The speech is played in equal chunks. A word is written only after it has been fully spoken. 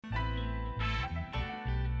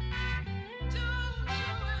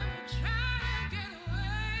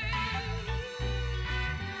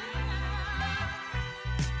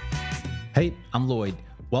Hey, I'm Lloyd.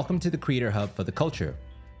 Welcome to the Creator Hub for the Culture.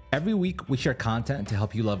 Every week, we share content to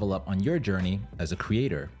help you level up on your journey as a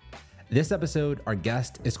creator. This episode, our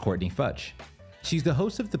guest is Courtnee Futch. She's the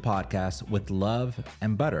host of the podcast With Love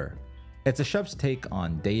and Butter. It's a chef's take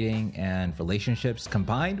on dating and relationships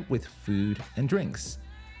combined with food and drinks.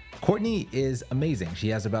 Courtnee is amazing. She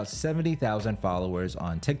has about 70,000 followers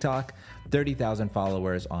on TikTok, 30,000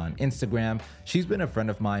 followers on Instagram. She's been a friend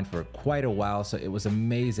of mine for quite a while, so it was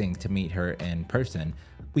amazing to meet her in person.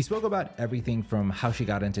 We spoke about everything from how she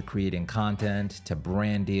got into creating content to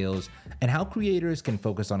brand deals and how creators can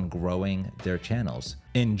focus on growing their channels.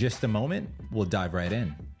 In just a moment, we'll dive right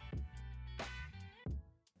in.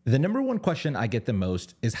 The number one question I get the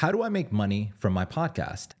most is how do I make money from my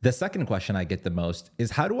podcast? The second question I get the most is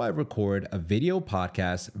how do I record a video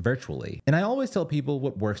podcast virtually? And I always tell people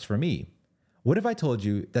what works for me. What if I told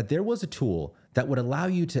you that there was a tool that would allow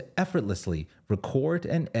you to effortlessly record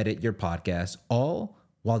and edit your podcast all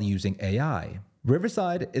while using AI?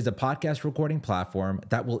 Riverside is a podcast recording platform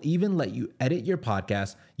that will even let you edit your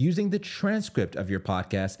podcast using the transcript of your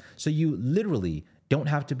podcast so you literally don't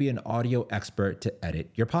have to be an audio expert to edit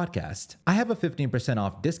your podcast. I have a 15%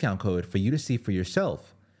 off discount code for you to see for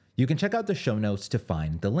yourself. You can check out the show notes to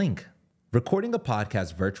find the link. Recording a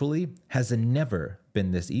podcast virtually has never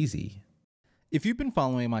been this easy. If you've been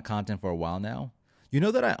following my content for a while now, you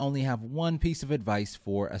know that I only have one piece of advice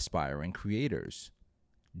for aspiring creators.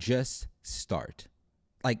 Just start.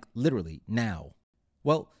 Like literally now.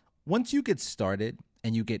 Well, once you get started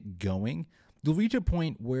and you get going, you'll reach a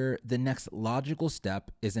point where the next logical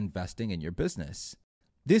step is investing in your business.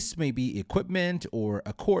 This may be equipment or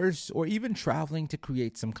a course or even traveling to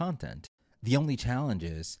create some content. The only challenge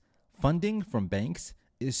is funding from banks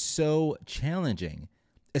is so challenging,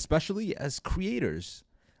 especially as creators.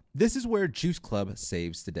 This is where Juice Club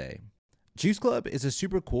saves the day. Juice Club is a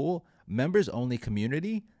super cool, members-only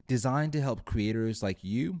community designed to help creators like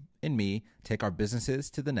you and me take our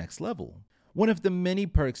businesses to the next level. One of the many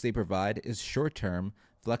perks they provide is short-term,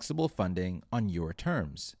 flexible funding on your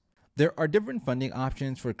terms. There are different funding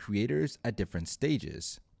options for creators at different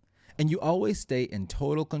stages, and you always stay in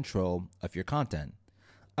total control of your content.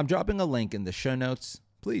 I'm dropping a link in the show notes.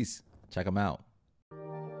 Please check them out.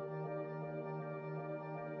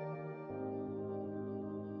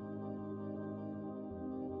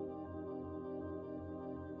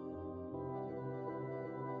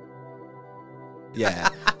 Yeah.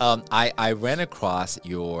 I ran across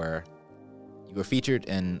you were featured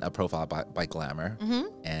in a profile by Glamour. Mm-hmm.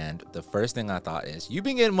 And the first thing I thought is you've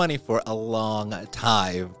been getting money for a long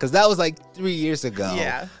time because that was like 3 years ago.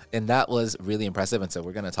 Yeah. And that was really impressive. And so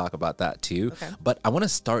we're going to talk about that too. Okay. But I want to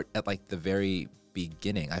start at like the very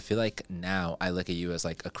beginning. I feel like now I look at you as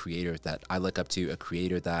like a creator that I look up to, a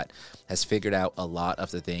creator that has figured out a lot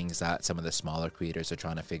of the things that some of the smaller creators are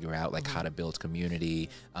trying to figure out, like how to build community,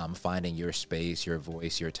 finding your space, your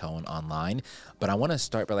voice, your tone online. But I want to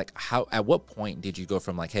start by like at what point did you go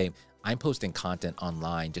from like, hey, I'm posting content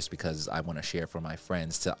online just because I want to share for my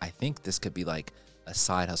friends to I think this could be like a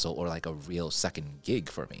side hustle or like a real second gig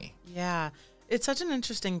for me? Yeah, it's such an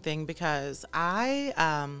interesting thing because I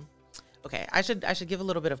should give a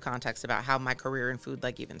little bit of context about how my career in food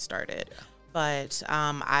like even started. Yeah. But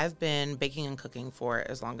I've been baking and cooking for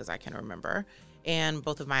as long as I can remember. And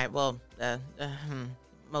both of my,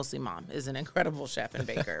 mostly mom is an incredible chef and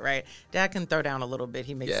baker, right? Dad can throw down a little bit.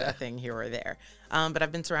 He makes a thing here or there. But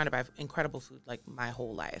I've been surrounded by incredible food like my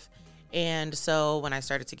whole life. And so when I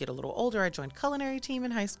started to get a little older, I joined culinary team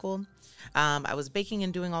in high school. I was baking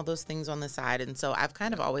and doing all those things on the side. And so I've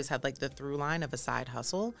kind of always had like the through line of a side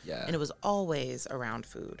hustle. Yeah. And it was always around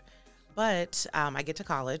food. But I get to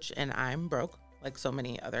college and I'm broke, like so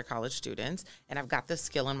many other college students. And I've got this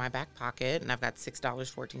skill in my back pocket and I've got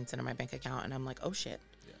 $6.14 in my bank account. And I'm like, oh, shit.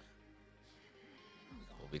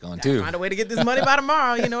 We going to find a way to get this money by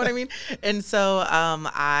tomorrow. You know what I mean? And so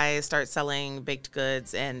I start selling baked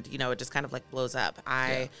goods and, it just kind of like blows up.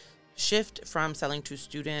 I shift from selling to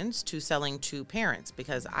students to selling to parents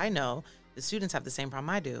because I know the students have the same problem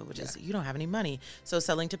I do, which is you don't have any money. So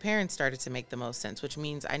selling to parents started to make the most sense, which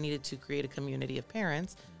means I needed to create a community of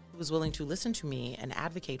parents who was willing to listen to me and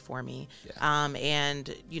advocate for me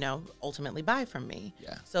and, ultimately buy from me.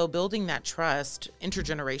 Yeah. So building that trust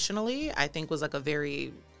intergenerationally, I think was like a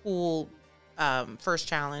very cool first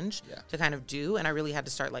challenge to kind of do. And I really had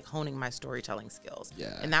to start like honing my storytelling skills.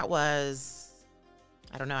 Yeah. And that was,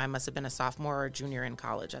 I don't know, I must have been a sophomore or junior in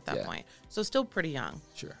college at that point. So still pretty young.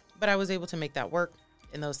 Sure. But I was able to make that work.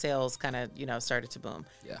 And those sales kind of, started to boom.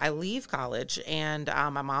 Yeah. I leave college and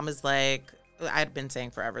my mom is like, I'd been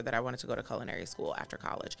saying forever that I wanted to go to culinary school after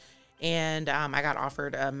college. And I got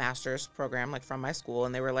offered a master's program like from my school,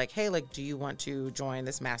 and they were like, hey, like, do you want to join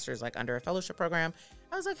this master's like under a fellowship program?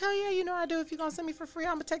 I was like, hell yeah, you know I do. If you're going to send me for free,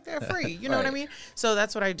 I'm going to take that free. You know what I mean? So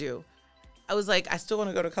that's what I do. I was like, I still want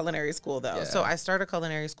to go to culinary school though. Yeah. So I started a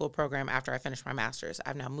culinary school program after I finished my master's.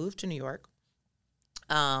 I've now moved to New York.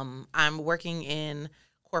 I'm working in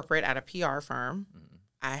corporate at a PR firm.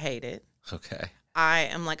 I hate it. Okay. I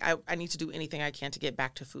am like, I need to do anything I can to get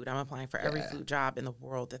back to food. I'm applying for every food job in the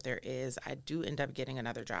world that there is. I do end up getting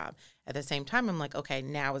another job. At the same time, I'm like, okay,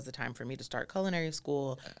 now is the time for me to start culinary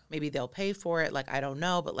school. Yeah. Maybe they'll pay for it. Like, I don't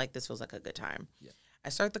know, but like, this feels like a good time. Yeah. I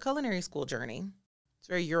start the culinary school journey. It's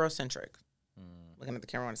very Eurocentric. Looking at the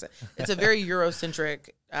camera, I want to say it's a very Eurocentric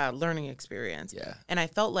learning experience. Yeah. And I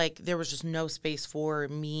felt like there was just no space for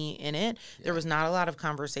me in it. Yeah. There was not a lot of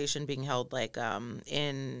conversation being held like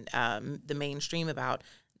in the mainstream about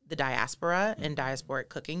the diaspora and diasporic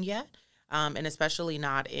cooking yet. And especially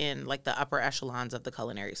not in like the upper echelons of the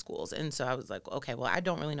culinary schools. And so I was like, okay, well, I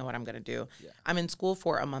don't really know what I'm going to do. Yeah. I'm in school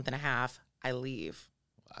for a month and a half. I leave.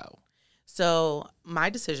 Wow. So my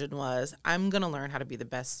decision was I'm going to learn how to be the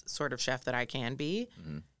best sort of chef that I can be.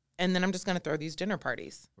 Mm-hmm. And then I'm just going to throw these dinner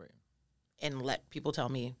parties and let people tell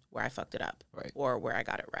me where I fucked it up or where I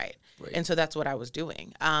got it right. And so that's what I was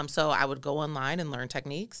doing. So I would go online and learn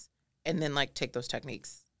techniques and then like take those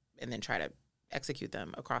techniques and then try to execute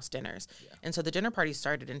them across dinners. Yeah. And so the dinner party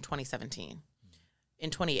started in 2017. In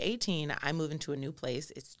 2018, I moved into a new place.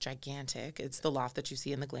 It's gigantic. It's the loft that you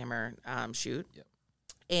see in the Glamour shoot. Yep.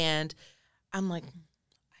 And I'm like,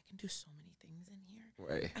 I can do so many things in here.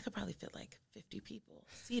 Right. I could probably fit like 50 people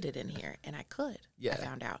seated in here, and I could. Yeah. I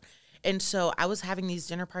found out. And so I was having these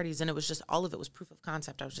dinner parties, and it was just all of it was proof of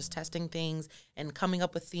concept. I was just testing things and coming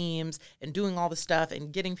up with themes and doing all the stuff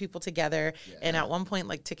and getting people together. Yeah. And at one point,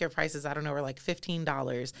 like ticket prices, I don't know, were like $15.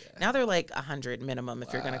 Yeah. Now they're like $100 minimum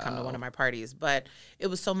if you're going to come to one of my parties. But it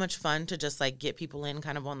was so much fun to just like get people in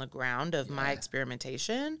kind of on the ground of my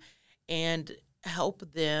experimentation and help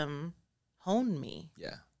them hone me.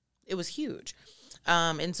 Yeah. It was huge.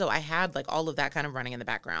 And so I had like all of that kind of running in the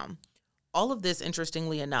background. All of this,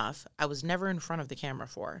 interestingly enough, I was never in front of the camera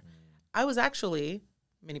for. I was actually,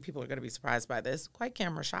 many people are going to be surprised by this, quite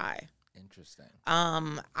camera shy. Interesting.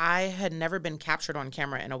 I had never been captured on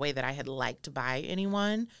camera in a way that I had liked by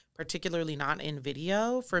anyone, particularly not in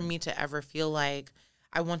video, for me to ever feel like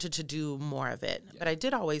I wanted to do more of it. Yeah. But I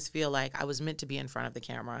did always feel like I was meant to be in front of the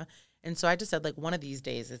camera. And so I just said, like, one of these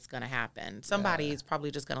days it's going to happen. Somebody's probably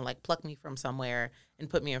just going to, like, pluck me from somewhere and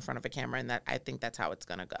put me in front of a camera, and that I think that's how it's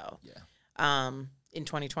going to go. Yeah. In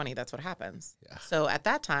 2020, that's what happens. Yeah. So at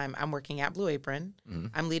that time, I'm working at Blue Apron. Mm-hmm.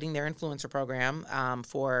 I'm leading their influencer program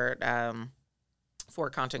for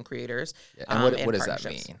content creators. Yeah. And what does that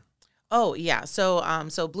mean? Oh, yeah.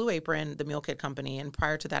 So Blue Apron, the meal kit company, and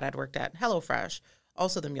prior to that, I'd worked at HelloFresh,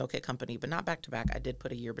 also the meal kit company, but not back to back. I did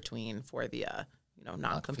put a year between for the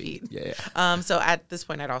non-compete. Yeah. So at this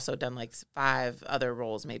point, I'd also done like 5 other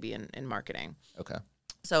roles, maybe in marketing. Okay.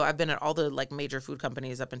 So I've been at all the like major food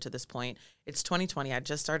companies up until this point. It's 2020. I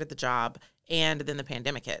just started the job, and then the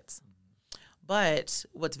pandemic hits. Mm-hmm. But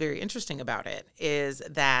what's very interesting about it is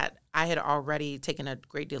that I had already taken a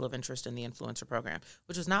great deal of interest in the influencer program,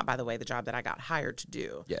 which was not, by the way, the job that I got hired to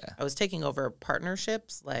do. Yeah. I was taking over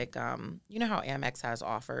partnerships, like you know how Amex has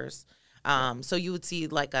offers. So you would see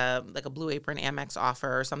like a Blue Apron Amex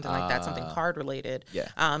offer or something like that, something card related.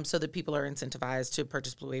 Yeah. So that people are incentivized to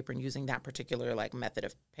purchase Blue Apron using that particular like method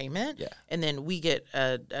of payment. Yeah. And then we get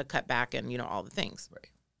a cutback and all the things.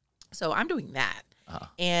 Right. So I'm doing that. Uh-huh.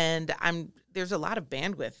 And there's a lot of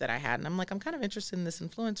bandwidth that I had, and I'm like, I'm kind of interested in this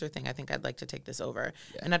influencer thing. I think I'd like to take this over.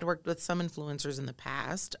 Yeah. And I'd worked with some influencers in the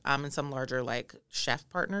past, and some larger like chef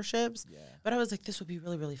partnerships. Yeah. But I was like, this would be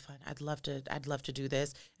really, really fun. I'd love to do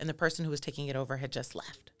this. And the person who was taking it over had just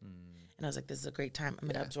left. And I was like, this is a great time. I'm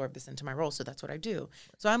going to absorb this into my role. So that's what I do.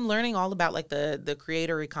 So I'm learning all about like the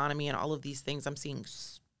creator economy and all of these things. I'm seeing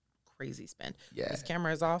crazy spend. Yeah. This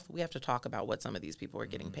camera is off. We have to talk about what some of these people are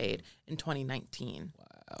getting paid in 2019.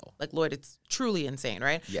 Wow. Like, Lloyd, it's truly insane,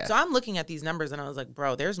 right? Yeah. So I'm looking at these numbers and I was like,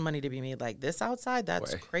 bro, there's money to be made like this outside.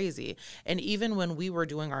 That's crazy. And even when we were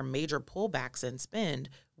doing our major pullbacks in spend,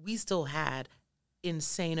 we still had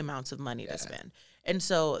insane amounts of money to spend. And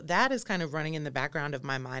so that is kind of running in the background of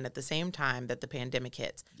my mind at the same time that the pandemic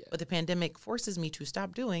hits. Yeah. What the pandemic forces me to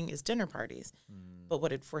stop doing is dinner parties. But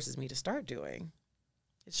what it forces me to start doing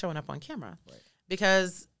is showing up on camera. Right.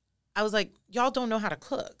 Because I was like, y'all don't know how to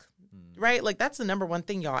cook, right? Like, that's the number one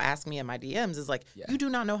thing y'all ask me in my DMs is like, you do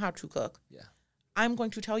not know how to cook. Yeah. I'm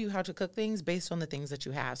going to tell you how to cook things based on the things that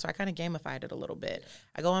you have. So I kind of gamified it a little bit.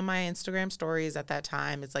 I go on my Instagram stories at that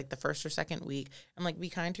time. It's like the first or second week. I'm like, be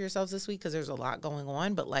kind to yourselves this week because there's a lot going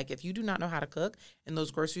on. But like, if you do not know how to cook and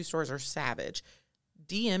those grocery stores are savage,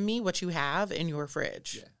 DM me what you have in your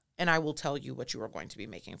fridge. Yeah. And I will tell you what you are going to be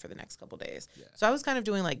making for the next couple of days. Yeah. So I was kind of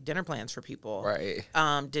doing like dinner plans for people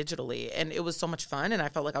digitally. And it was so much fun. And I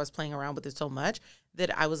felt like I was playing around with it so much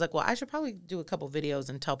that I was like, well, I should probably do a couple videos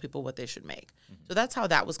and tell people what they should make. Mm-hmm. So that's how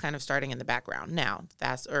that was kind of starting in the background. Now,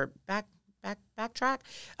 backtrack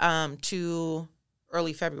to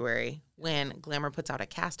early February when Glamour puts out a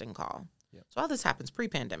casting call. Yep. So all this happens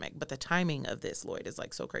pre-pandemic, but the timing of this, Lloyd, is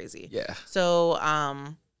like so crazy. Yeah. So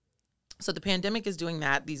the pandemic is doing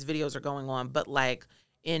that. These videos are going on. But like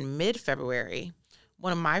in mid-February,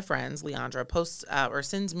 one of my friends, Leandra, posts or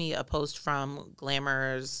sends me a post from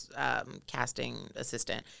Glamour's casting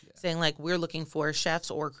assistant saying like, we're looking for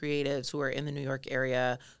chefs or creatives who are in the New York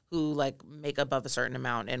area who like make above a certain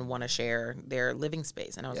amount and want to share their living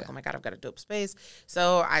space. And I was like, oh my God, I've got a dope space.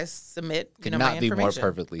 So I submit, Could my not be more information.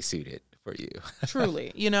 perfectly suited for you.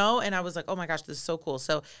 Truly, and I was like, oh my gosh, this is so cool.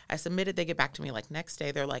 So I submitted, they get back to me like next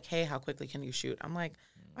day. They're like, hey, how quickly can you shoot? I'm like,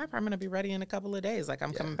 I'm probably going to be ready in a couple of days. Like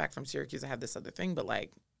I'm coming back from Syracuse. I have this other thing, but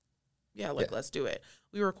like, let's do it.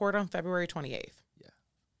 We record on February 28th. Yeah.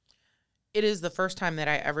 It is the first time that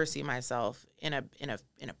I ever see myself in a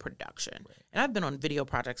production. Right. And I've been on video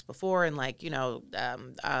projects before, and like,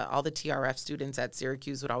 all the TRF students at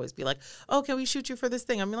Syracuse would always be like, oh, can we shoot you for this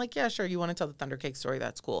thing? I'm like, yeah, sure. You want to tell the Thunder Cake story?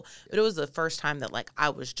 That's cool. Yeah. But it was the first time that like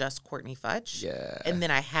I was just Courtnee Futch. Yeah. And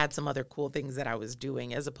then I had some other cool things that I was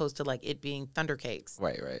doing as opposed to like it being Thunder Cakes.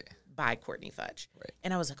 Right. By Courtnee Futch. Right.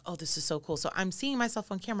 And I was like, oh, this is so cool. So I'm seeing myself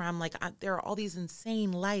on camera. I'm like, there are all these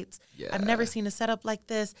insane lights. Yeah. I've never seen a setup like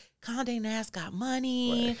this. Condé Nast got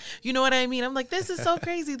money. Right. You know what I mean? I'm like, this is so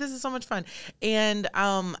crazy. This is so much fun. And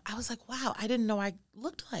I was like, wow, I didn't know I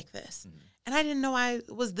looked like this. Mm-hmm. And I didn't know I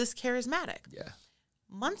was this charismatic. Yeah.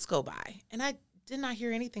 Months go by, and I did not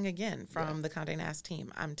hear anything again from the Condé Nast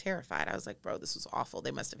team. I'm terrified. I was like, bro, this was awful.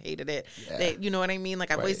 They must have hated it. Yeah. They, you know what I mean?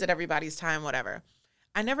 Like, I wasted everybody's time, whatever.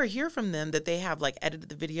 I never hear from them that they have like edited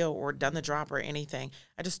the video or done the drop or anything.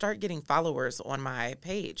 I just start getting followers on my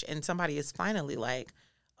page, and somebody is finally like,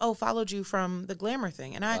 oh, followed you from the Glamour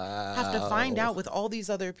thing. And I have to find out with all these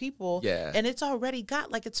other people. Yeah. And it's already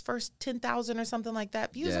got like its first 10,000 or something like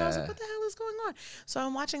that views. Yeah. And I was like, what the hell is going on? So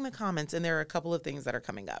I'm watching the comments, and there are a couple of things that are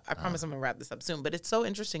coming up. I promise I'm going to wrap this up soon. But it's so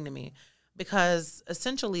interesting to me because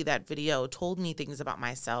essentially that video told me things about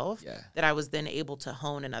myself that I was then able to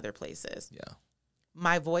hone in other places. Yeah.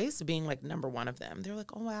 My voice being like number one of them. They're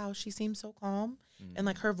like, oh, wow, she seems so calm. Mm-hmm. And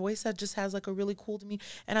like her voice just has like a really cool to me.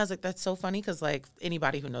 And I was like, that's so funny because like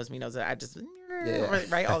anybody who knows me knows that I just,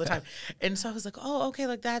 right, all the time. And so I was like, oh, okay,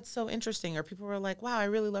 like that's so interesting. Or people were like, wow, I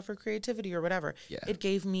really love her creativity or whatever. Yeah. It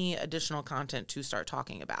gave me additional content to start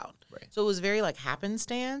talking about. Right. So it was very like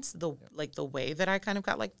happenstance, like the way that I kind of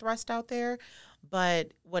got like thrust out there.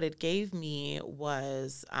 But what it gave me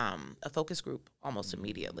was a focus group almost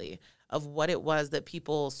immediately of what it was that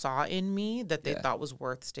people saw in me that they thought was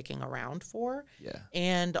worth sticking around for. Yeah.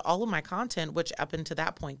 And all of my content, which up until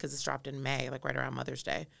that point, because it's dropped in May, like right around Mother's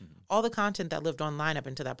Day, all the content that lived online up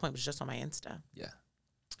until that point was just on my Insta. Yeah.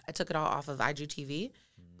 I took it all off of IGTV,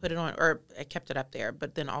 put it on, or I kept it up there,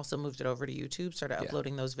 but then also moved it over to YouTube, started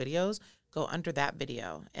uploading those videos, go under that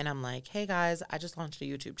video. And I'm like, hey guys, I just launched a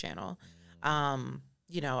YouTube channel.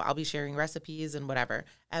 I'll be sharing recipes and whatever.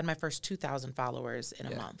 I had my first 2,000 followers in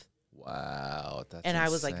a month. Wow, that's and insane. I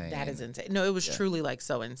was like, that is insane. No, it was truly like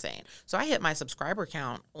so insane. So I hit my subscriber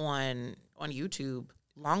count on YouTube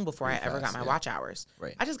long before I ever got my watch hours.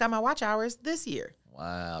 Right. I just got my watch hours this year.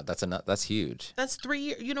 Wow, that's huge. That's 3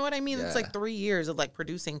 years. You know what I mean? Yeah. It's like 3 years of like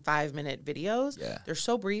producing 5-minute videos. Yeah. They're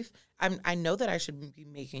so brief. I know that I should be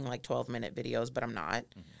making like 12-minute videos, but I'm not.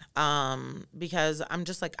 Because I'm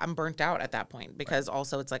just like, I'm burnt out at that point because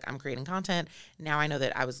also it's like I'm creating content. Now I know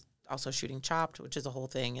that I was also shooting Chopped, which is a whole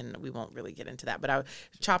thing, and we won't really get into that. But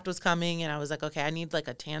Chopped was coming, and I was like, okay, I need like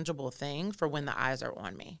a tangible thing for when the eyes are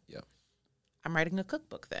on me. Yep. I'm writing a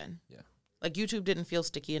cookbook then. Yeah. Like YouTube didn't feel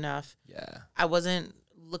sticky enough. Yeah. I wasn't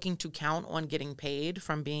looking to count on getting paid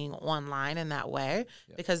from being online in that way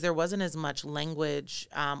because there wasn't as much language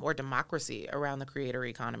or democracy around the creator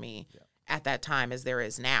economy at that time as there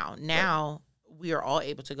is now. Now we are all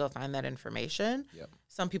able to go find that information. Yep.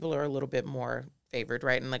 Some people are a little bit more favored,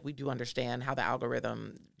 right? And like we do understand how the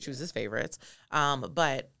algorithm chooses favorites.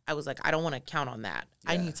 But I was like, I don't want to count on that.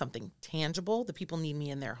 I need something tangible. The people need me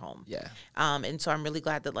in their home. Yeah. And so I'm really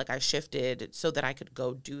glad that like I shifted so that I could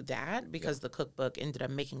go do that, because the cookbook ended up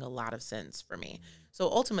making a lot of sense for me. So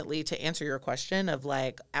ultimately, to answer your question of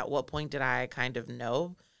like, at what point did I kind of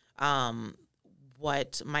know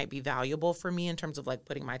what might be valuable for me in terms of like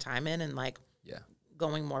putting my time in and like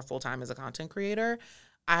going more full time as a content creator,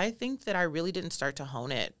 I think that I really didn't start to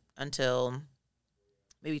hone it until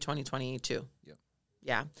maybe 2022.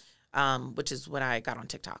 Yeah. Which is when I got on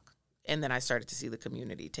TikTok. And then I started to see the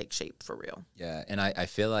community take shape for real. Yeah. And I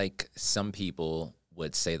feel like some people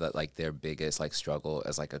would say that like their biggest like struggle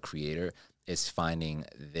as like a creator is finding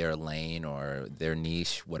their lane or their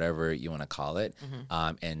niche, whatever you want to call it.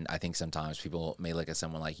 And I think sometimes people may look at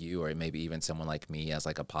someone like you, or maybe even someone like me as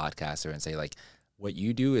like a podcaster, and say like, what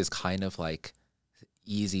you do is kind of like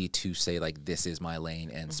easy to say like, this is my lane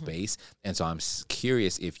and space. And so I'm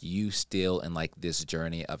curious if you still in like this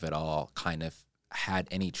journey of it all kind of had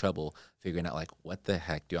any trouble figuring out like, what the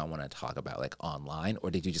heck do I want to talk about like online?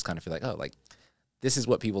 Or did you just kind of feel like, oh, like this is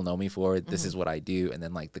what people know me for, this is what I do, and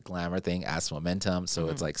then like the glamour thing adds momentum, so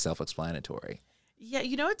it's like self-explanatory? Yeah,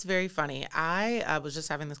 you know, it's very funny. I was just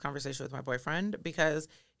having this conversation with my boyfriend because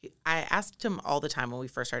I asked him all the time when we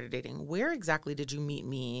first started dating, where exactly did you meet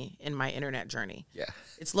me in my internet journey? Yeah.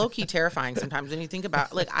 It's low-key terrifying sometimes when you think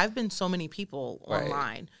about, like, I've been so many people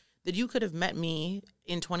online that you could have met me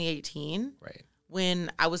in 2018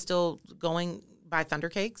 when I was still going by Thunder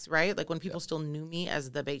Cakes, right? Like when people still knew me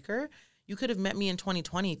as the baker. You could have met me in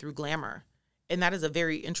 2020 through Glamour. And that is a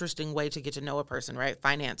very interesting way to get to know a person, right?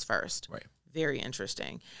 Finance first. Right. Very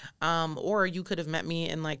interesting. Or you could have met me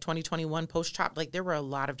in like 2021 post Chop. Like there were a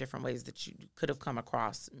lot of different ways that you could have come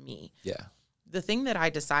across me. Yeah. The thing that I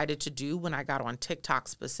decided to do when I got on TikTok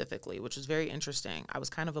specifically, which was very interesting, I was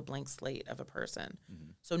kind of a blank slate of a person.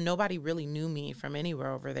 So nobody really knew me from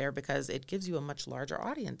anywhere over there because it gives you a much larger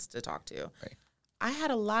audience to talk to. Right. I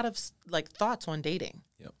had a lot of like thoughts on dating.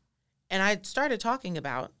 Yep. And I started talking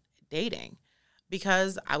about dating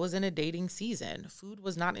because I was in a dating season. Food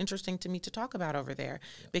was not interesting to me to talk about over there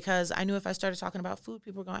because I knew if I started talking about food,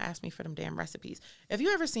 people were going to ask me for them damn recipes. Have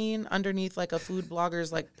you ever seen underneath like a food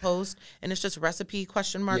blogger's like post and it's just recipe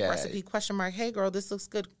question mark, recipe question mark, hey girl, this looks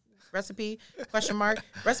good, recipe question mark,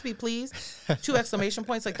 recipe please, 2 exclamation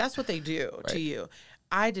points. Like that's what they do to you.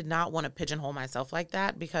 I did not want to pigeonhole myself like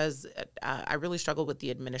that because I really struggle with the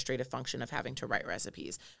administrative function of having to write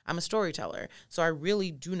recipes. I'm a storyteller, so I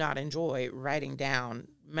really do not enjoy writing down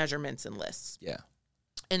measurements and lists. Yeah.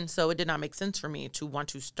 And so it did not make sense for me to want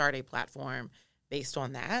to start a platform based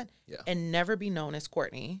on that and never be known as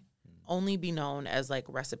Courtnee, only be known as like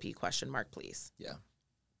recipe question mark, please. Yeah.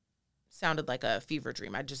 Sounded like a fever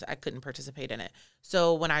dream. I couldn't participate in it.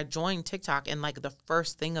 So when I joined TikTok and like the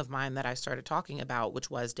first thing of mine that I started talking about,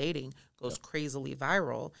 which was dating, goes crazily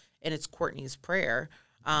viral, and it's Courtnee's prayer,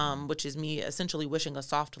 which is me essentially wishing a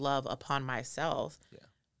soft love upon myself,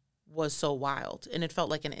 was so wild. And it felt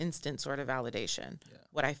like an instant sort of validation. Yeah.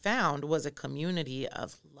 What I found was a community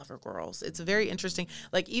of lover girls. It's very interesting.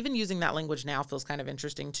 Like even using that language now feels kind of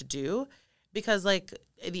interesting to do. Because, like,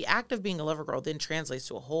 the act of being a lover girl then translates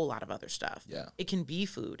to a whole lot of other stuff. Yeah. It can be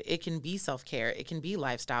food. It can be self-care. It can be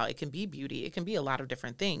lifestyle. It can be beauty. It can be a lot of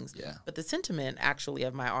different things. Yeah. But the sentiment, actually,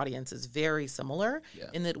 of my audience is very similar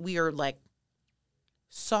in that we are, like,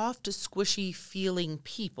 soft, squishy feeling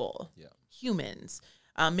people, humans,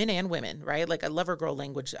 men and women, right? Like, a lover girl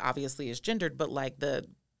language obviously is gendered, but, like, the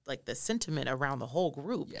sentiment around the whole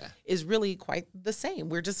group is really quite the same.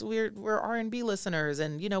 We're R&B listeners,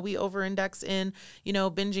 and you know, we over-index in, you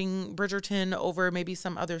know, binging Bridgerton over maybe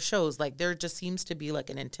some other shows. Like there just seems to be like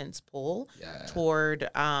an intense pull toward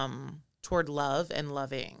love and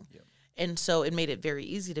loving. Yep. And so it made it very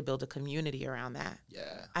easy to build a community around that.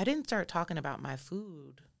 Yeah. I didn't start talking about my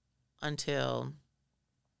food until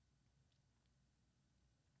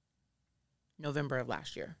November of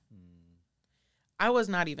last year. I was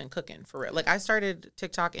not even cooking for real. Like I started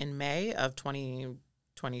TikTok in May of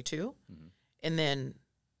 2022 and then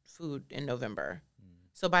food in November.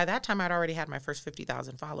 So by that time I'd already had my first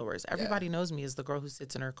 50,000 followers. Everybody knows me as the girl who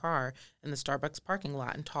sits in her car in the Starbucks parking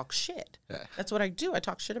lot and talks shit. Yeah. That's what I do. I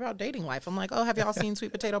talk shit about dating life. I'm like, oh, have y'all seen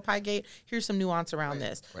Sweet Potato Pie Gate? Here's some nuance around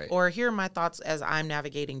this. Right. Or here are my thoughts as I'm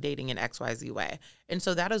navigating dating in XYZ way. And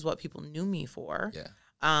so that is what people knew me for. Yeah.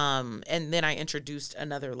 And then I introduced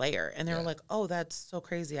another layer and they were like, oh, that's so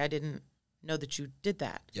crazy. I didn't know that you did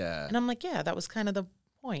that. Yeah. And I'm like, yeah, that was kind of the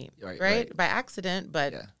point, right? By accident,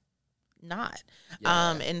 but not.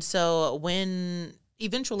 Yeah. And so when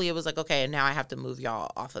eventually it was like, okay, and now I have to move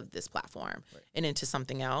y'all off of this platform and into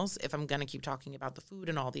something else if I'm going to keep talking about the food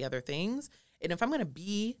and all the other things. And if I'm going to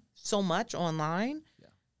be so much online,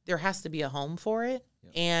 there has to be a home for it.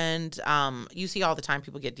 And you see all the time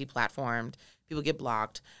people get deplatformed, people get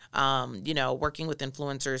blocked. Working with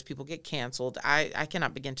influencers, people get canceled. I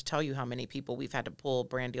cannot begin to tell you how many people we've had to pull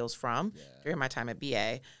brand deals from during my time at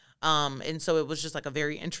BA. And so it was just like a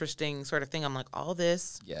very interesting sort of thing. I'm like, all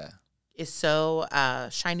this is so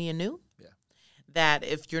shiny and new that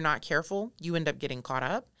if you're not careful, you end up getting caught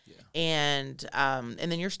up and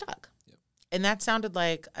then you're stuck. And that sounded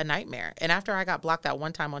like a nightmare. And after I got blocked that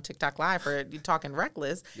one time on TikTok Live for talking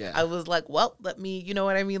reckless, I was like, well, let me, you know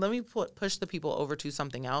what I mean? Let me push the people over to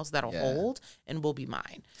something else that'll hold and will be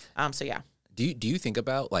mine. Do you think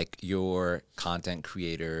about like your content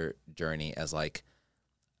creator journey as like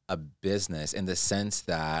a business in the sense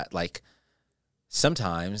that like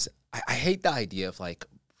sometimes I hate the idea of like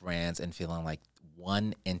brands and feeling like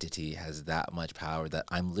one entity has that much power that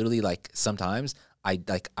I'm literally like sometimes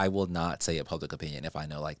I will not say a public opinion if I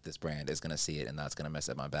know like this brand is gonna see it and that's gonna mess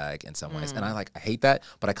up my bag in some ways. And I hate that,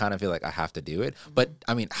 but I kind of feel like I have to do it. But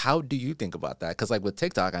I mean, how do you think about that? Because like with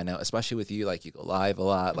TikTok, I know, especially with you, like you go live a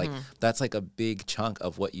lot, like that's like a big chunk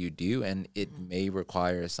of what you do, and it may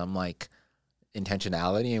require some like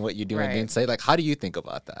intentionality in what you do and say. Like, how do you think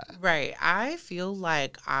about that? Right. I feel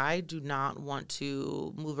like I do not want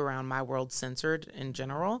to move around my world censored in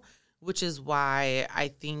general, which is why I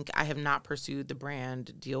think I have not pursued the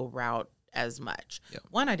brand deal route as much.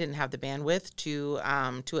 One, I didn't have the bandwidth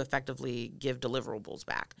to effectively give deliverables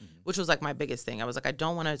back, which was like my biggest thing. I was like, I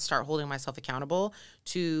don't want to start holding myself accountable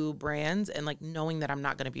to brands and like knowing that I'm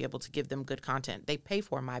not going to be able to give them good content. They pay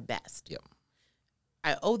for my best.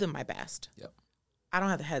 I owe them my best. I don't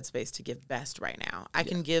have the headspace to give best right now. I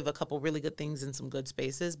can give a couple really good things in some good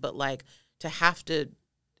spaces, but like to have to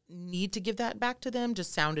need to give that back to them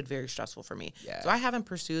just sounded very stressful for me. So I haven't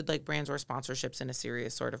pursued like brands or sponsorships in a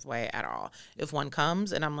serious sort of way at all. If one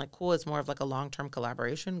comes and I'm like, cool, it's more of like a long-term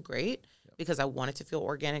collaboration, great, because I want it to feel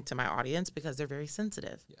organic to my audience because they're very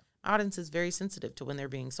sensitive. My audience is very sensitive to when they're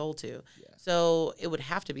being sold to. So it would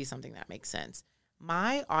have to be something that makes sense.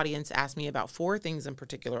 My audience asks me about 4 things in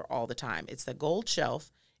particular all the time. It's the gold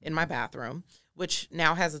shelf in my bathroom, which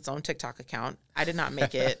now has its own TikTok account. I did not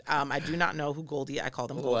make it. I do not know who Goldie, I call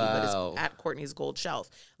them Goldie, but it's at Courtnee's Gold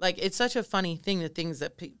Shelf. Like, it's such a funny thing, the things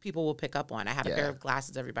that people will pick up on. I had a pair of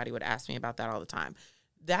glasses. Everybody would ask me about that all the time.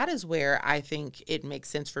 That is where I think it makes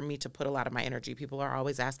sense for me to put a lot of my energy. People are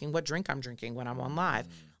always asking what drink I'm drinking when I'm on live.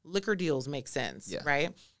 Liquor deals make sense,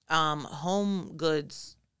 right? Home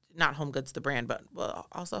goods, not Home Goods the brand, but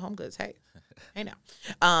also Home Goods. Hey now.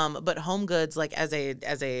 But home goods, like as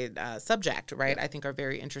a subject, right? I think are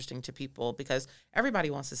very interesting to people because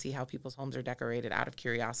everybody wants to see how people's homes are decorated out of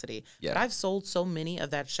curiosity. But I've sold so many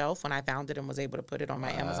of that shelf when I found it and was able to put it on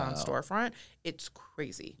my Amazon storefront. It's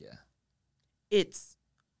crazy. It's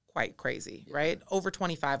quite crazy, right? Over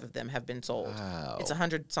 25 of them have been sold. It's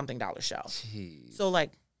 $100-something shelf. So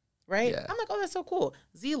like, right? I'm like, oh, that's so cool.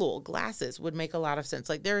 Zilul glasses would make a lot of sense.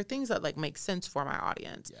 Like, there are things that like make sense for my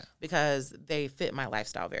audience because they fit my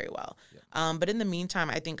lifestyle very well. But in the meantime,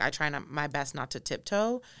 I think I try my best not to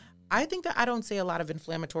tiptoe. I think that I don't say a lot of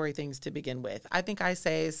inflammatory things to begin with. I think I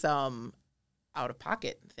say some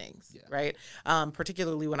out-of-pocket things, right?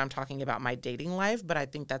 Particularly when I'm talking about my dating life, but I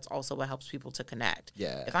think that's also what helps people to connect.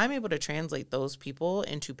 If I'm able to translate those people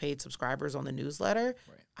into paid subscribers on the newsletter,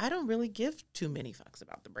 I don't really give too many fucks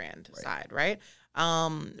about the brand side, right?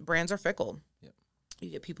 Brands are fickle.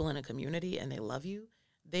 You get people in a community and they love you.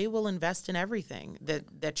 They will invest in everything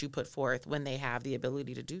that you put forth when they have the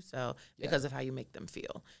ability to do so because of how you make them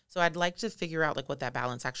feel. So I'd like to figure out like what that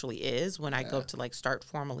balance actually is when I go to like start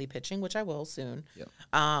formally pitching, which I will soon.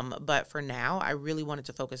 But for now, I really wanted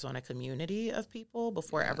to focus on a community of people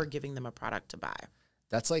before ever giving them a product to buy.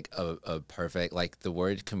 That's like a perfect, like the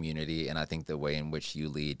word community, and I think the way in which you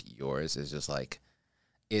lead yours is just like,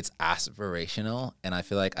 it's aspirational. And I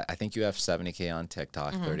feel like, I think you have 70K on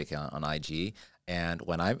TikTok, 30K on IG. And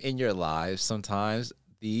when I'm in your lives, sometimes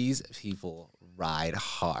these people ride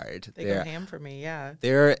hard. They go ham for me,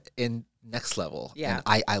 They're in next level. And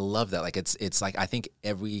I love that. Like, it's like, I think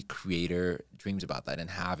every creator dreams about that and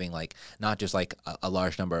having like, not just like a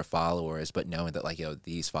large number of followers, but knowing that like,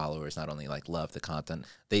 these followers not only like love the content,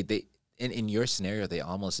 they in your scenario, they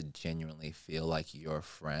almost genuinely feel like your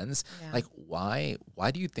friends. Like, why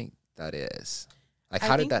do you think that is? Like,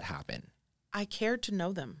 how did that happen? I cared to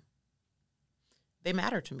know them. They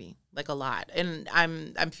matter to me like a lot. And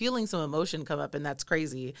I'm feeling some emotion come up, and that's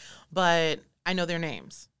crazy. But I know their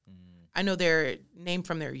names. I know their name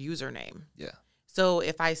from their username. So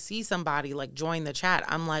if I see somebody like join the chat,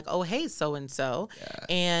 I'm like, oh, hey, so-and-so. Yeah.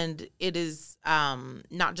 And it is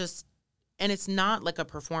not just, and it's not like a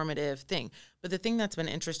performative thing. But the thing that's been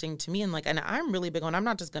interesting to me, and I'm really big on, I'm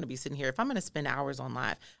not just going to be sitting here. If I'm going to spend hours on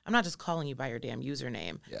live, I'm not just calling you by your damn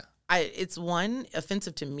username. Yeah. It's one,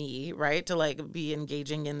 offensive to me, right? To like be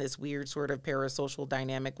engaging in this weird sort of parasocial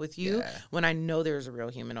dynamic with you when I know there's a real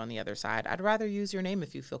human on the other side. I'd rather use your name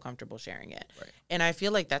if you feel comfortable sharing it. Right. And I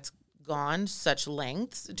feel like that's gone such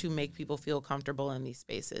lengths to make people feel comfortable in these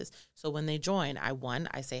spaces. So when they join,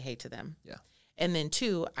 I say hey to them. Yeah. And then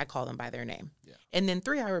 2, I call them by their name. Yeah. And then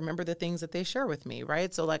 3, I remember the things that they share with me,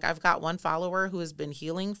 right? So like I've got one follower who has been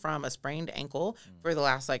healing from a sprained ankle for the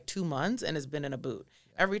last like 2 months and has been in a boot.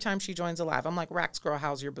 Every time she joins a live, I'm like, Rax girl,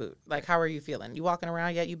 how's your boot? Like, how are you feeling? You walking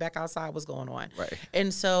around yet? You back outside? What's going on? Right.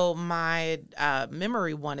 And so my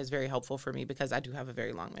memory, 1, is very helpful for me because I do have a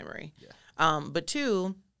very long memory. Yeah. But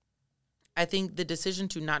 2, I think the decision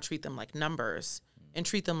to not treat them like numbers and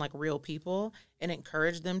treat them like real people and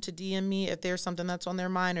encourage them to DM me if there's something that's on their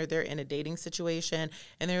mind or they're in a dating situation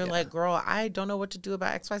and they're like, girl, I don't know what to do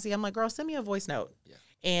about XYZ. I'm like, girl, send me a voice note. Yeah.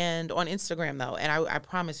 And on Instagram, though, and I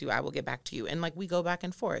promise you I will get back to you. And, like, we go back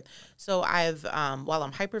and forth. So I've, while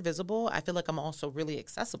I'm hyper visible, I feel like I'm also really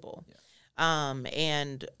accessible. Yeah.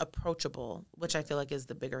 And approachable, which I feel like is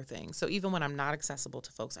the bigger thing. So even when I'm not accessible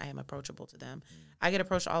to folks, I am approachable to them. I get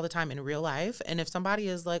approached all the time in real life. And if somebody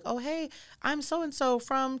is like, oh, hey, I'm so-and-so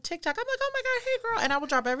from TikTok, I'm like, oh my God, hey girl. And I will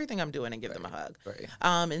drop everything I'm doing and give them a hug. Right.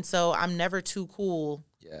 And so I'm never too cool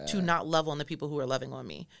to not love on the people who are loving on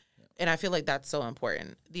me. And I feel like that's so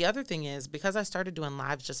important. The other thing is, because I started doing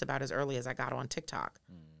lives just about as early as I got on TikTok,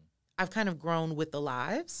 I've kind of grown with the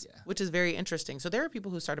lives, which is very interesting. So there are people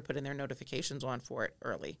who started putting their notifications on for it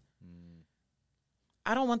early.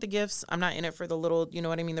 I don't want the gifts. I'm not in it for the little, you know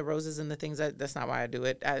what I mean, the roses and the things. That's not why I do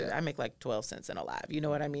it. I make like 12 cents in a live. You know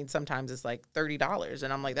what I mean? Sometimes it's like $30.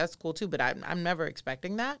 And I'm like, that's cool too. But I'm never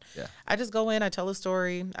expecting that. Yeah. I just go in, I tell a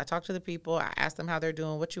story, I talk to the people, I ask them how they're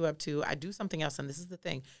doing, what you up to. I do something else. And this is the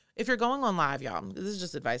thing. If you're going on live, y'all, this is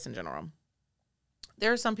just advice in general.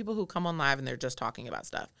 There are some people who come on live and they're just talking about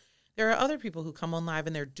stuff. There are other people who come on live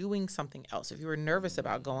and they're doing something else. If you were nervous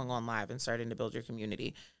about going on live and starting to build your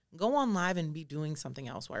community, go on live and be doing something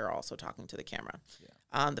else while you're also talking to the camera.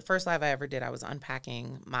 Yeah. The first live I ever did, I was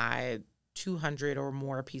unpacking my 200 or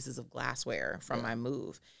more pieces of glassware from my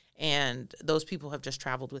move. And those people have just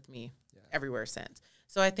traveled with me everywhere since.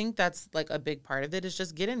 So I think that's like a big part of it is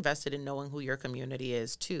just get invested in knowing who your community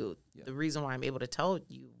is too. Yeah. The reason why I'm able to tell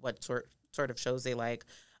you what sort of shows they like,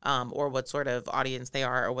 or what sort of audience they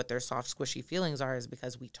are, or what their soft, squishy feelings are, is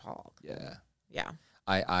because we talk. Yeah. Yeah.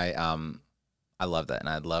 I love that. And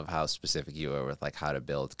I love how specific you are with like how to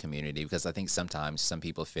build community, because I think sometimes some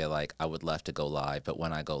people feel like I would love to go live, but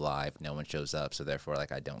when I go live, no one shows up. So therefore,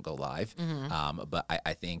 like I don't go live. Mm-hmm. But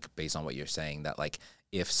I think based on what you're saying that like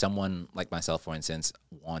if someone like myself, for instance,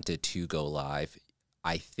 wanted to go live,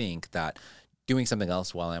 I think that doing something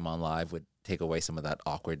else while I'm on live would take away some of that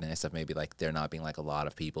awkwardness of maybe like there not being like a lot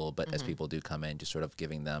of people, but as people do come in, just sort of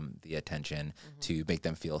giving them the attention to make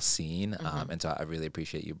them feel seen. And so I really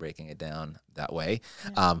appreciate you breaking it down that way.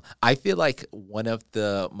 Yeah. I feel like one of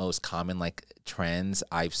the most common like trends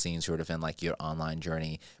I've seen sort of in like your online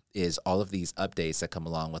journey is all of these updates that come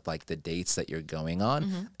along with like the dates that you're going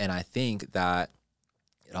on. And I think that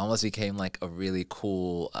it almost became like a really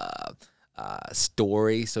cool,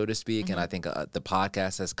 story, so to speak. And I think the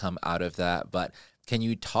podcast has come out of that. But can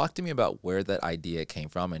you talk to me about where that idea came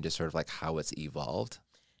from and just sort of like how it's evolved?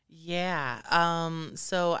 Yeah.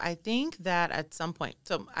 So I think that at some point,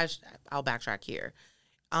 so I'll backtrack here.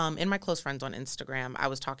 In my close friends on Instagram, I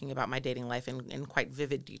was talking about my dating life in quite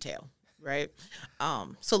vivid detail, right?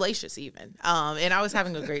 Salacious even. And I was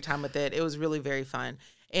having a great time with it. It was really very fun.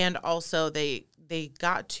 And also they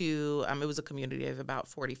got to, it was a community of about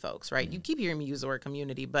 40 folks, right? You keep hearing me use the word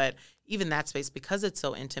community, but even that space, because it's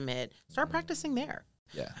so intimate, start practicing there.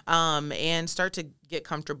 Yeah. And start to get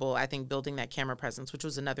comfortable, I think, building that camera presence, which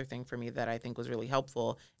was another thing for me that I think was really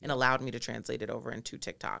helpful and allowed me to translate it over into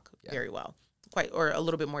TikTok very well. Or a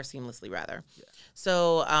little bit more seamlessly, rather. Yeah.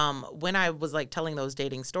 So when I was like telling those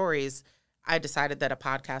dating stories, I decided that a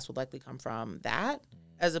podcast would likely come from that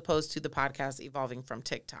as opposed to the podcast evolving from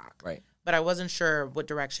TikTok. Right. But I wasn't sure what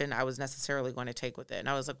direction I was necessarily going to take with it. And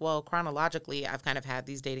I was like, well, chronologically, I've kind of had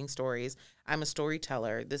these dating stories. I'm a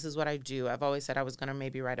storyteller. This is what I do. I've always said I was going to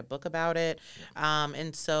maybe write a book about it.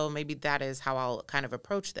 And so maybe that is how I'll kind of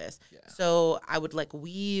approach this. Yeah. So I would like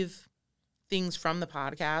weave things from the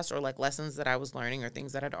podcast or like lessons that I was learning or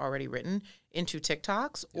things that I'd already written into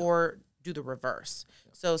TikToks or do the reverse.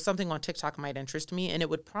 So something on TikTok might interest me, and it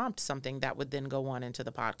would prompt something that would then go on into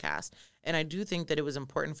the podcast. And I do think that it was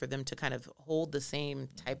important for them to kind of hold the same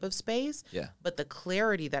type of space. Yeah. But the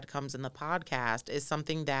clarity that comes in the podcast is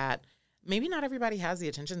something that maybe not everybody has the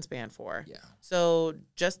attention span for. Yeah. So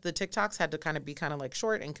just the TikToks had to kind of be kind of like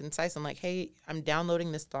short and concise and like, hey, I'm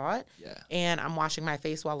downloading this thought and I'm washing my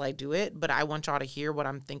face while I do it, but I want y'all to hear what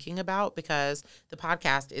I'm thinking about, because the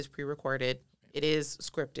podcast is pre-recorded. It is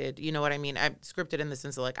scripted. You know what I mean? I'm scripted in the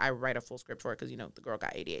sense of like I write a full script for it because, you know, the girl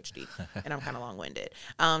got ADHD and I'm kind of long-winded.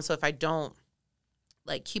 So if I don't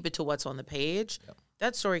like keep it to what's on the page,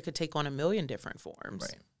 that story could take on a million different forms.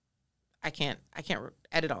 Right. I can't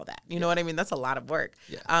edit all that. You know what I mean? That's a lot of work.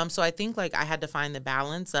 Yeah. So I think like I had to find the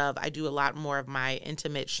balance of, I do a lot more of my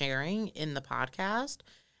intimate sharing in the podcast,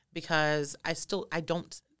 because I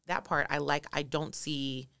don't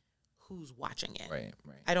see who's watching it. Right.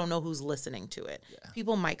 I don't know who's listening to it. Yeah.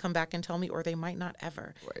 People might come back and tell me, or they might not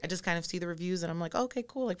ever. Right. I just kind of see the reviews and I'm like, okay,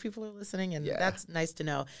 cool. Like people are listening, and that's nice to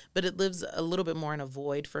know. But it lives a little bit more in a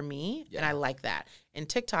void for me. And I like that. In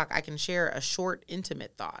TikTok, I can share a short,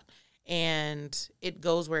 intimate thought, and it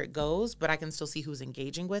goes where it goes, but I can still see who's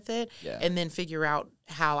engaging with it, and then figure out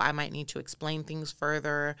how I might need to explain things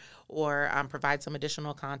further or provide some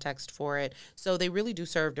additional context for it. So they really do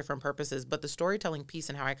serve different purposes. But the storytelling piece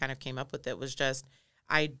and how I kind of came up with it was just,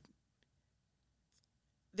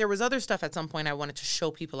 there was other stuff at some point I wanted to show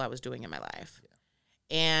people I was doing in my life.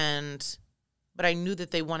 But I knew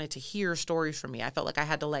that they wanted to hear stories from me. I felt like I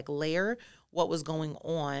had to like layer what was going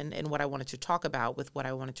on and what I wanted to talk about with what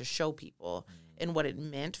I wanted to show people and what it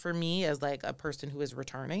meant for me as like a person who is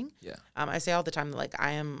returning. I say all the time that like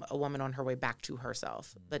I am a woman on her way back to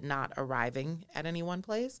herself, but not arriving at any one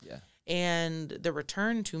place. And the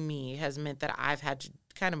return to me has meant that I've had to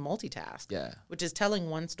kind of multitask, which is telling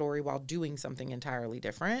one story while doing something entirely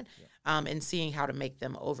different, and seeing how to make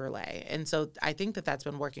them overlay. And so I think that that's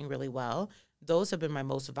been working really well. Those have been my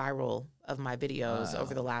most viral of my videos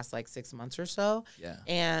over the last like 6 months or so.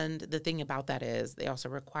 And the thing about that is they also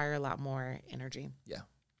require a lot more energy.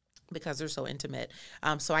 Because they're so intimate.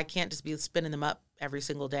 So I can't just be spinning them up every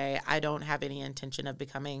single day. I don't have any intention of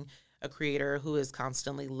becoming a creator who is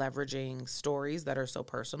constantly leveraging stories that are so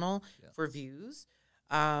personal for views.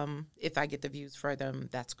 If I get the views for them,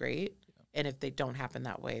 that's great. And if they don't happen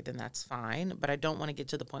that way, then that's fine. But I don't want to get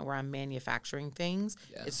to the point where I'm manufacturing things.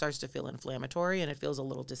 It starts to feel inflammatory, and it feels a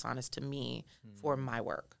little dishonest to me for my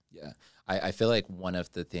work. I feel like one of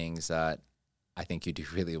the things that I think you do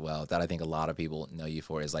really well, that I think a lot of people know you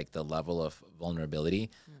for, is like the level of vulnerability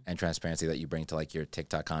and transparency that you bring to like your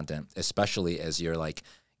TikTok content, especially as you're like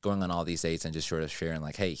going on all these dates and just sort of sharing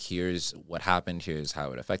like, hey, here's what happened, here's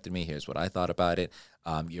how it affected me, here's what I thought about it.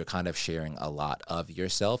 You're kind of sharing a lot of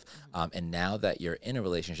yourself. And now that you're in a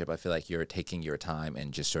relationship, I feel like you're taking your time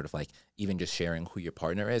and just sort of like even just sharing who your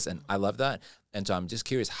partner is. And I love that. And so I'm just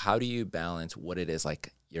curious, how do you balance what it is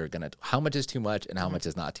like you're going to, how much is too much and how much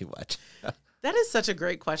is not too much? That is such a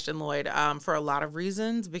great question, Lloyd, for a lot of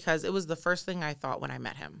reasons, because it was the first thing I thought when I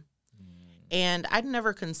met him. And I'd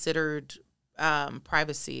never considered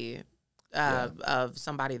privacy of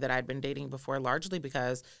somebody that I'd been dating before, largely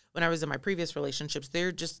because when I was in my previous relationships,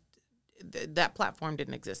 that platform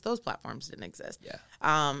didn't exist. Those platforms didn't exist.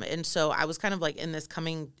 And so I was kind of like in this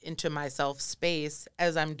coming into myself space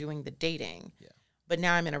as I'm doing the dating. But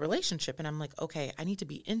now I'm in a relationship and I'm like, okay, I need to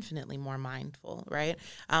be infinitely more mindful, right?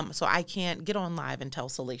 So I can't get on live and tell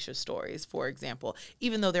salacious stories, for example,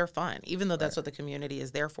 even though they're fun, even though that's what the community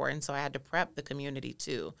is there for. And so I had to prep the community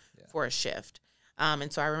too for a shift.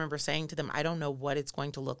 And so I remember saying to them, I don't know what it's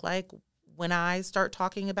going to look like when I start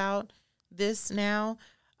talking about this now.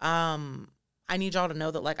 I need y'all to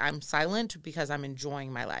know that like I'm silent because I'm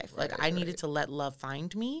enjoying my life. I needed to let love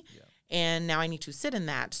find me. And now I need to sit in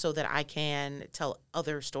that so that I can tell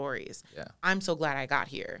other stories. I'm so glad I got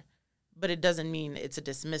here. But it doesn't mean it's a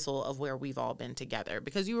dismissal of where we've all been together,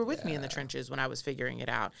 because you were with me in the trenches when I was figuring it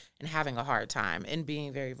out and having a hard time and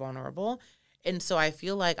being very vulnerable. And so I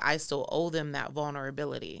feel like I still owe them that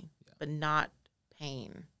vulnerability, but not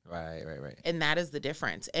pain. Right. And that is the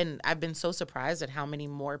difference. And I've been so surprised at how many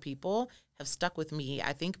more people have stuck with me,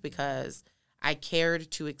 I think because I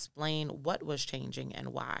cared to explain what was changing and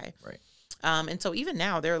why. And so even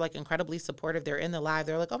now, they're like incredibly supportive. They're in the live.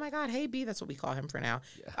 They're like, oh my God, hey B, that's what we call him for now.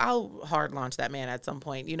 I'll hard launch that man at some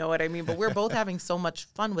point. You know what I mean? But we're both having so much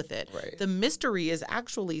fun with it. The mystery is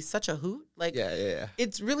actually such a hoot. Like,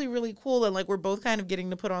 it's really, really cool. And like, we're both kind of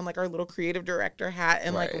getting to put on like our little creative director hat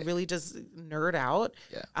and like really just nerd out.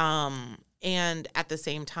 And at the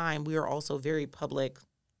same time, we are also very public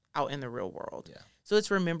out in the real world. So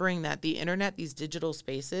it's remembering that the internet, these digital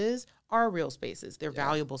spaces are real spaces. They're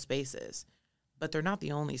valuable spaces, but they're not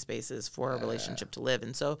the only spaces for a relationship to live.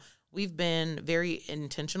 And so we've been very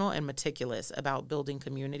intentional and meticulous about building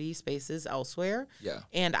community spaces elsewhere. Yeah.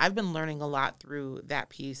 And I've been learning a lot through that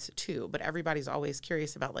piece too. But everybody's always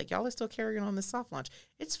curious about, like, y'all are still carrying on this soft launch.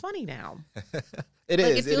 It's funny now.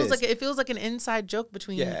 It feels like an inside joke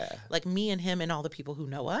between like me and him and all the people who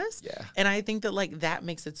know us. Yeah. And I think that like that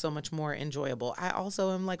makes it so much more enjoyable. I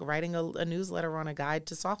also am like writing a newsletter on a guide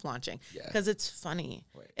to soft launching because it's funny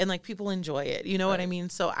and like people enjoy it. You know what I mean?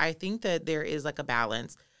 So I think that there is like a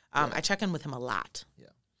balance. I check in with him a lot. Yeah.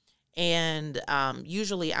 And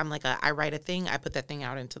usually I'm like, I write a thing, I put that thing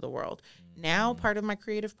out into the world. Now part of my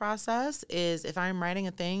creative process is if I'm writing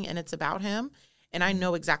a thing and it's about him and I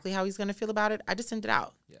know exactly how he's going to feel about it, I just send it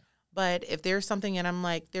out. Yeah. But if there's something and I'm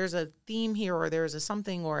like, there's a theme here or there's a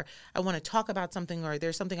something or I want to talk about something or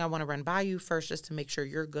there's something I want to run by you first just to make sure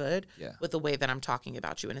you're good with the way that I'm talking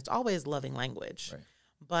about you. And it's always loving language. Right.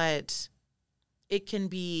 But it can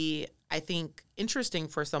be, I think, interesting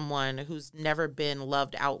for someone who's never been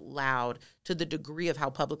loved out loud to the degree of how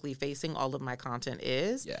publicly facing all of my content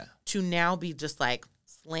is to now be just like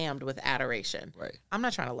slammed with adoration. Right. I'm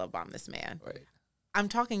not trying to love bomb this man. Right. I'm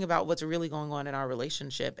talking about what's really going on in our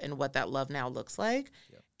relationship and what that love now looks like.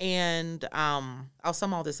 Yep. And I'll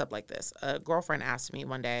sum all this up like this. A girlfriend asked me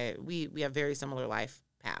one day, we have very similar life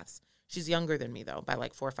paths. She's younger than me, though, by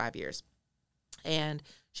like 4 or 5 years. And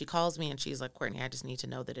she calls me and she's like, Courtney, I just need to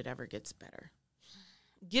know that it ever gets better.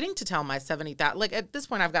 Getting to tell my 70,000, like at this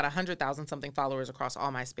point, I've got 100,000 something followers across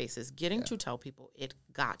all my spaces. Getting to tell people it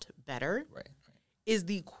got better is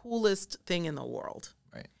the coolest thing in the world.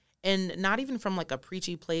 Right. And not even from like a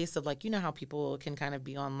preachy place of like, you know how people can kind of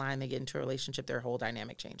be online, they get into a relationship, their whole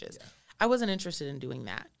dynamic changes. Yeah. I wasn't interested in doing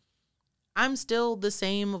that. I'm still the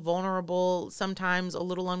same vulnerable, sometimes a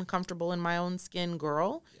little uncomfortable in my own skin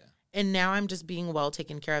girl. Yeah. And now I'm just being well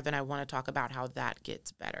taken care of, and I want to talk about how that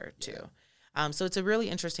gets better too. So it's a really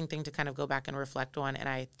interesting thing to kind of go back and reflect on, and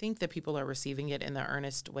I think that people are receiving it in the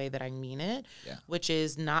earnest way that I mean it, which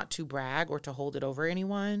is not to brag or to hold it over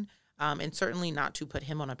anyone, and certainly not to put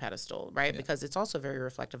him on a pedestal, right? Because it's also very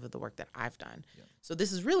reflective of the work that I've done. So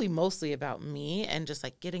this is really mostly about me and just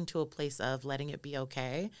like getting to a place of letting it be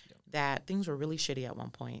okay that things were really shitty at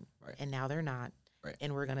one point, and now they're not,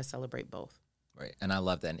 and we're going to celebrate both. Right. And I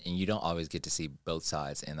love that. And you don't always get to see both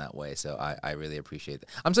sides in that way. So I really appreciate that.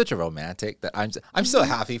 I'm such a romantic that I'm so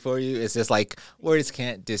happy for you. It's just like words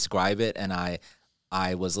can't describe it. And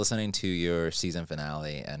I was listening to your season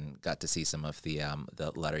finale and got to see some of the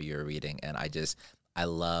letter you were reading. And I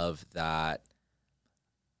love that.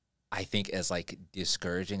 I think as like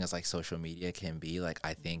discouraging as like social media can be, like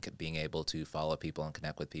I think being able to follow people and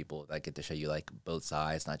connect with people that get to show you like both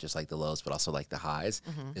sides, not just like the lows, but also like the highs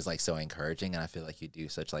is like so encouraging. And I feel like you do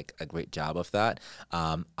such like a great job of that.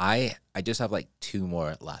 I just have like 2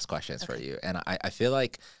 more last questions for you. And I feel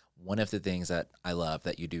like one of the things that I love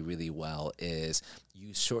that you do really well is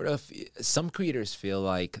you sort of, some creators feel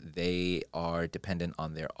like they are dependent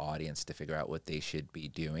on their audience to figure out what they should be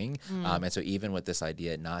doing. And so even with this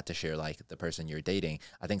idea not to share like the person you're dating,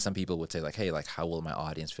 I think some people would say like, hey, like how will my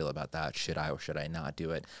audience feel about that? Should I or should I not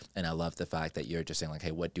do it? And I love the fact that you're just saying like,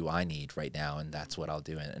 hey, what do I need right now? And that's what I'll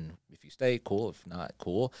do. And if you stay, cool. If not,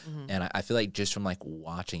 cool. And I feel like just from like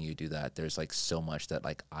watching you do that, there's like so much that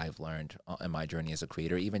like I've learned in my journey as a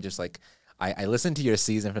creator, even just like, I listened to your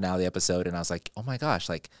season finale episode and I was like, oh my gosh,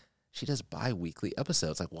 like she does bi-weekly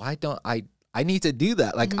episodes. Like, why don't I need to do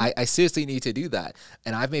that? Like, I seriously need to do that.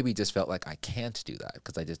 And I've maybe just felt like I can't do that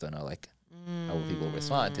because I just don't know, like, how will people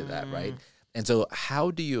respond to that, right? And so how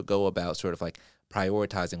do you go about sort of like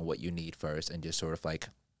prioritizing what you need first and just sort of like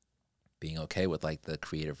being okay with like the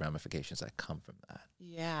creative ramifications that come from that?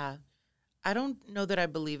 Yeah. I don't know that I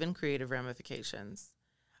believe in creative ramifications.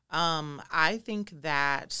 I think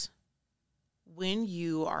that when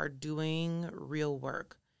you are doing real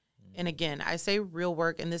work, and again, I say real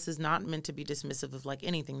work, and this is not meant to be dismissive of like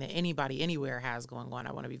anything that anybody anywhere has going on.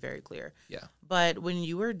 I want to be very clear. Yeah. But when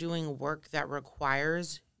you are doing work that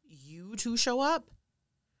requires you to show up,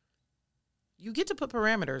 you get to put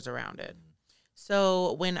parameters around it.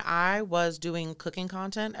 So when I was doing cooking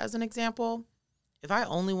content, as an example, if I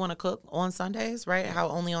only want to cook on Sundays, right? How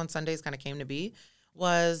only on Sundays kind of came to be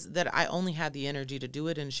was that I only had the energy to do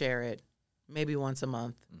it and share it maybe once a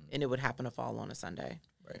month, and it would happen to fall on a Sunday.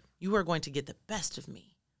 Right. You are going to get the best of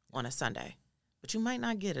me on a Sunday, but you might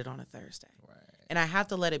not get it on a Thursday. Right. And I have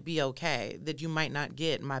to let it be okay that you might not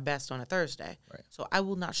get my best on a Thursday. Right. So I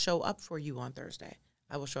will not show up for you on Thursday.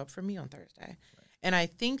 I will show up for me on Thursday. Right. And I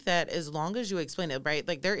think that as long as you explain it, right,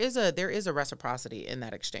 like there is a reciprocity in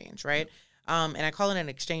that exchange, right? And I call it an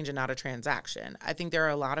exchange and not a transaction. I think there are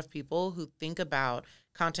a lot of people who think about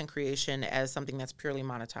content creation as something that's purely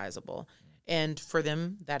monetizable. And for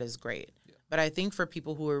them, that is great. Yeah. But I think for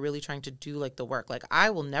people who are really trying to do like the work, like I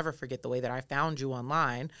will never forget the way that I found you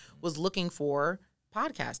online was looking for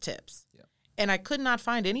podcast tips. Yeah. And I could not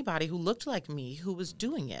find anybody who looked like me who was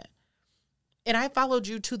doing it. And I followed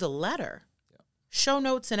you to the letter, show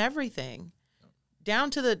notes and everything,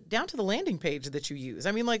 down to the landing page that you use.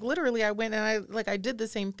 I mean, like literally I went and I did the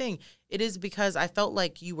same thing. It is because I felt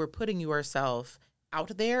like you were putting yourself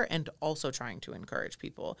out there and also trying to encourage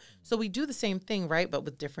people. So we do the same thing, right? But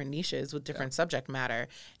with different niches, with different subject matter.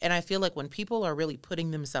 And I feel like when people are really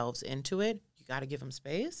putting themselves into it, you got to give them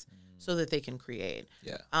space so that they can create.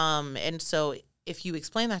 Yeah. And so if you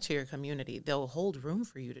explain that to your community, they'll hold room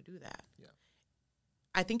for you to do that. Yeah.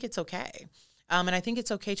 I think it's okay. And I think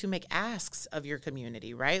it's okay to make asks of your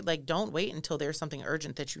community, right? Like, don't wait until there's something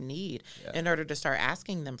urgent that you need in order to start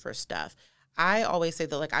asking them for stuff. I always say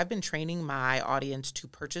that, like, I've been training my audience to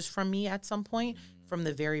purchase from me at some point from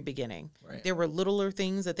the very beginning. Right. There were littler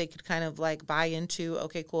things that they could kind of, like, buy into.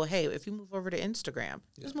 Okay, cool. Hey, if you move over to Instagram,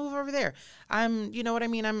 just move over there. You know what I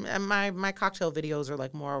mean? My cocktail videos are,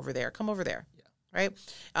 like, more over there. Come over there. Right?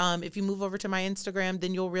 If you move over to my Instagram,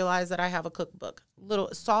 then you'll realize that I have a cookbook, little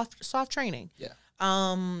soft training. Yeah.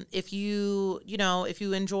 If you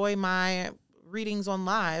enjoy my readings on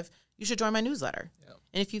live, you should join my newsletter. Yeah.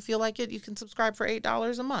 And if you feel like it, you can subscribe for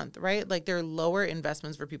 $8 a month, right? Like they're lower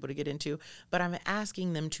investments for people to get into, but I'm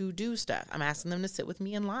asking them to do stuff. I'm asking them to sit with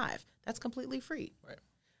me in live. That's completely free. Right.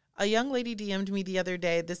 A young lady DM'd me the other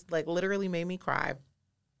day. This like literally made me cry.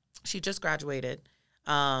 She just graduated.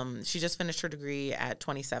 She just finished her degree at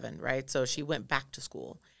 27, right? So she went back to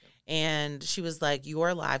school. And she was like,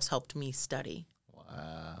 your lives helped me study.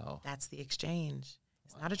 Wow. That's the exchange.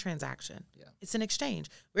 It's not a transaction. Yeah. It's an exchange.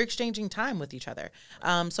 We're exchanging time with each other.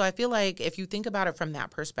 So I feel like if you think about it from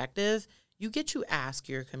that perspective, you get to ask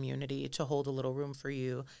your community to hold a little room for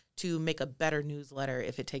you to make a better newsletter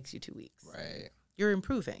if it takes you 2 weeks. Right. You're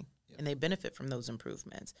improving. And they benefit from those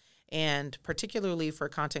improvements. And particularly for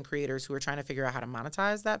content creators who are trying to figure out how to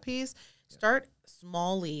monetize that piece, start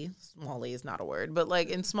smally is not a word, but like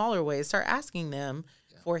in smaller ways, start asking them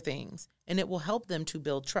for things. And it will help them to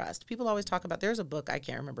build trust. People always talk about, there's a book, I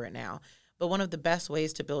can't remember it now, but one of the best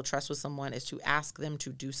ways to build trust with someone is to ask them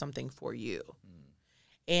to do something for you.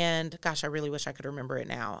 And gosh, I really wish I could remember it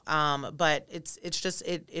now. But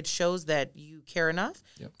it shows that you care enough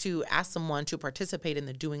to ask someone to participate in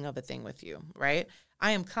the doing of a thing with you, right?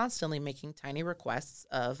 I am constantly making tiny requests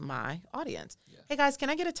of my audience. Yeah. Hey guys, can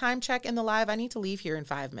I get a time check in the live? I need to leave here in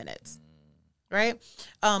 5 minutes. Right?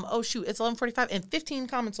 Oh shoot, it's 11:45 and 15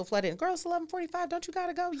 comments will flood in. Girl, it's 11:45. Don't you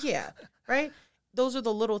gotta go? Yeah. Right? Those are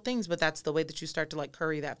the little things, but that's the way that you start to like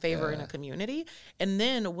curry that favor in a community. And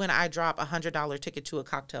then when I drop $100 ticket to a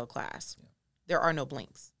cocktail class, there are no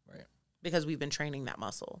blinks, right? Because we've been training that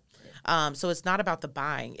muscle. Right. So it's not about the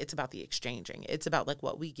buying; it's about the exchanging. It's about like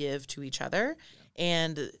what we give to each other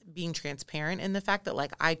and being transparent in the fact that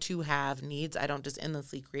like I too have needs. I don't just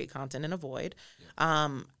endlessly create content and avoid.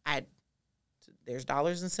 There's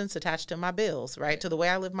dollars and cents attached to my bills, right? To the way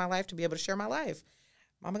I live my life to be able to share my life.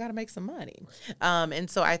 Mama got to make some money. And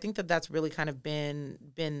so I think that that's really kind of been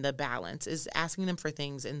the balance is asking them for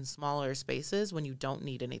things in smaller spaces when you don't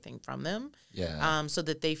need anything from them. Yeah. So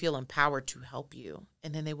that they feel empowered to help you.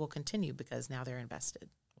 And then they will continue because now they're invested.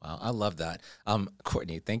 Wow. I love that.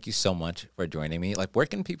 Courtnee, thank you so much for joining me. Like, where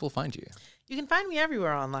can people find you? You can find me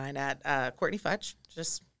everywhere online at Courtnee Futch,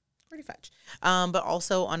 just Courtnee Futch. But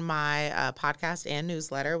also on my podcast and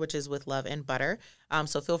newsletter, which is With Love and Butter.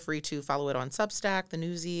 So feel free to follow it on Substack, the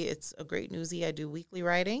Newsy. It's a great newsy. I do weekly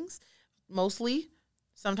writings, mostly.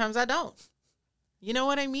 Sometimes I don't. You know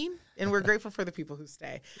what I mean? And we're grateful for the people who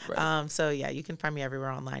stay. Right. So yeah, you can find me everywhere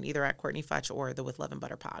online, either at Courtnee Futch or the With Love and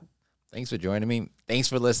Butter pod. Thanks for joining me. Thanks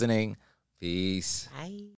for listening. Peace.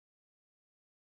 Bye.